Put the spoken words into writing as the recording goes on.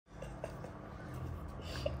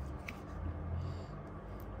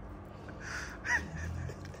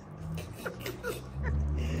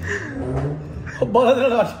बाल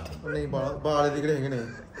नहीं बाल दिखड़े हैं नहीं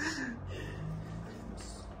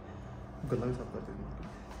गल्ला भी सब करते हैं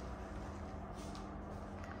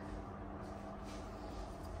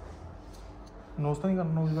नोज तो नहीं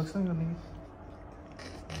करना नोज वैक्स नहीं करनी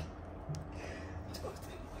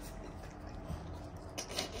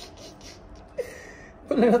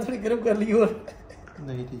लगा थोड़ी गर्म कर ली और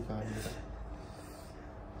नहीं ठीक है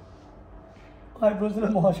आईब्रोज ने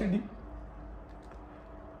महाशडी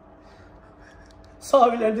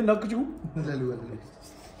सावी लैंड नक चू ले लूं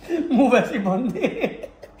मुंह वैसे ही बंद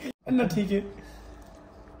है ना ठीक है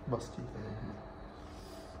बस ठीक है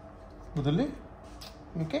बदल ले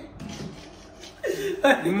ओके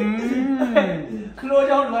खलो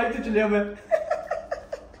जाओ लाइट तो चले मैं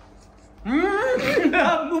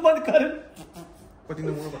मुंह बंद कर पति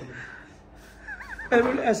ने मुंह बंद कर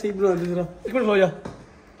ऐसे ही बुला दे जरा एक मिनट खलो जा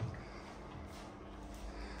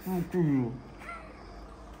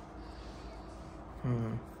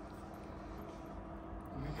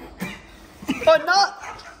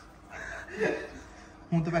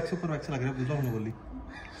मुंह तो वैक्स ऊपर वैक्स लग रहा है बुझला होने वाली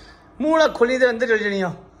मुंह ना खोली दे अंदर चल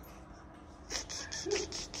जणियां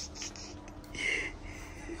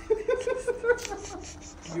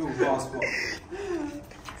यो बॉस को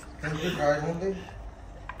इनके ड्राई होंगे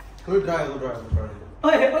कोई ड्राई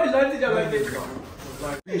ओए ओए लाइट जा बैठ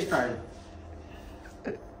free style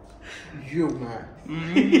You man.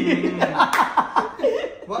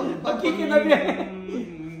 What? Ki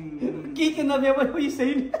na bia what you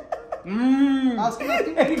saying? Ask me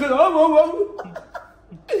nothing. He goes, oh.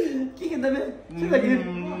 Ki na bia?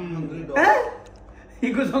 Huh? He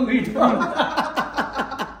goes hungry too.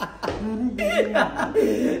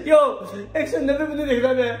 Yo, 190 minute देख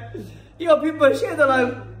रहा मैं. Yo, people share the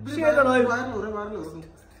live.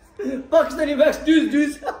 Pakistani Max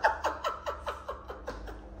juice.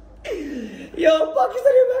 Yo,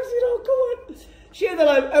 Pakistani Max, come on. Share the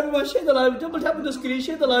live, everyone, share the live. Double tap on the screen,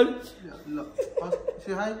 share the live.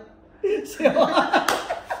 Say hi. Say hi.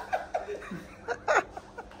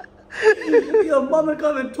 Yo, mama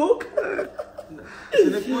come and talk.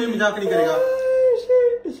 कोई मजाक नहीं करेगा.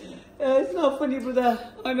 It's not funny, brother.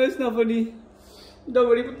 I know it's not funny. Don't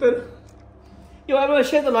worry, brother. Yo, everyone,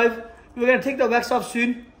 share the live. We're gonna take the wax off soon.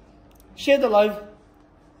 Share the live.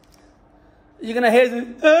 You're gonna hear the.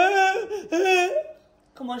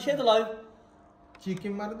 Come on, share the live. चीखें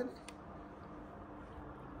मार दे.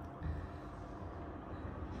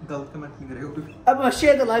 गलत comment नहीं करेगा. Everyone,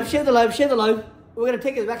 share the live. We're gonna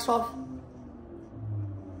take his wax off.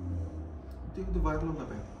 देख तो viral होता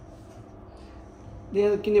है.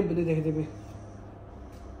 देख कितने बंदे देखते पे.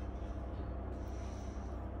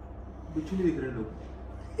 कुछ नहीं दिख रहे लोग.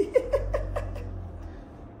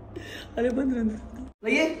 अरे बंद रहना.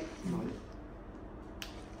 लगे?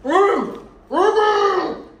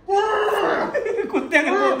 कुत्ते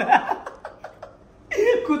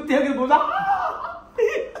अगर बोला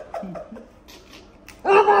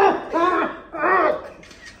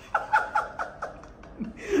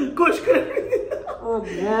कुछ कर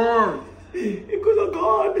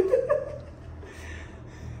गॉड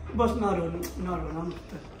बस ना रो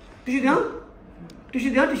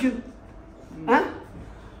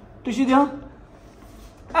टिश्यू दिया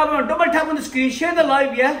everyone double tap on the screen, share the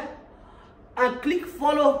live, yeah, and click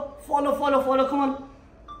follow. Come on,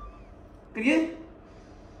 करिए.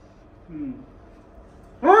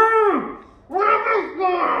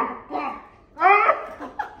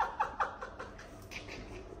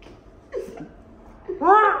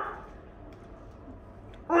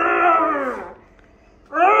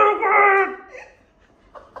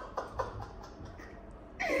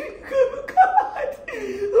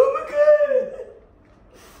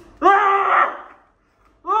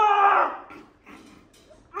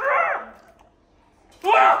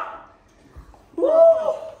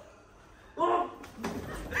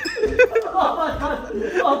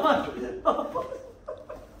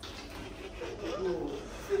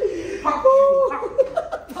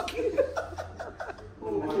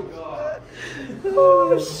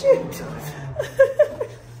 Oh shit.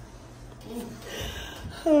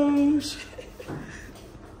 Oh shit.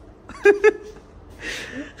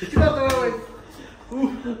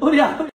 Oh yeah.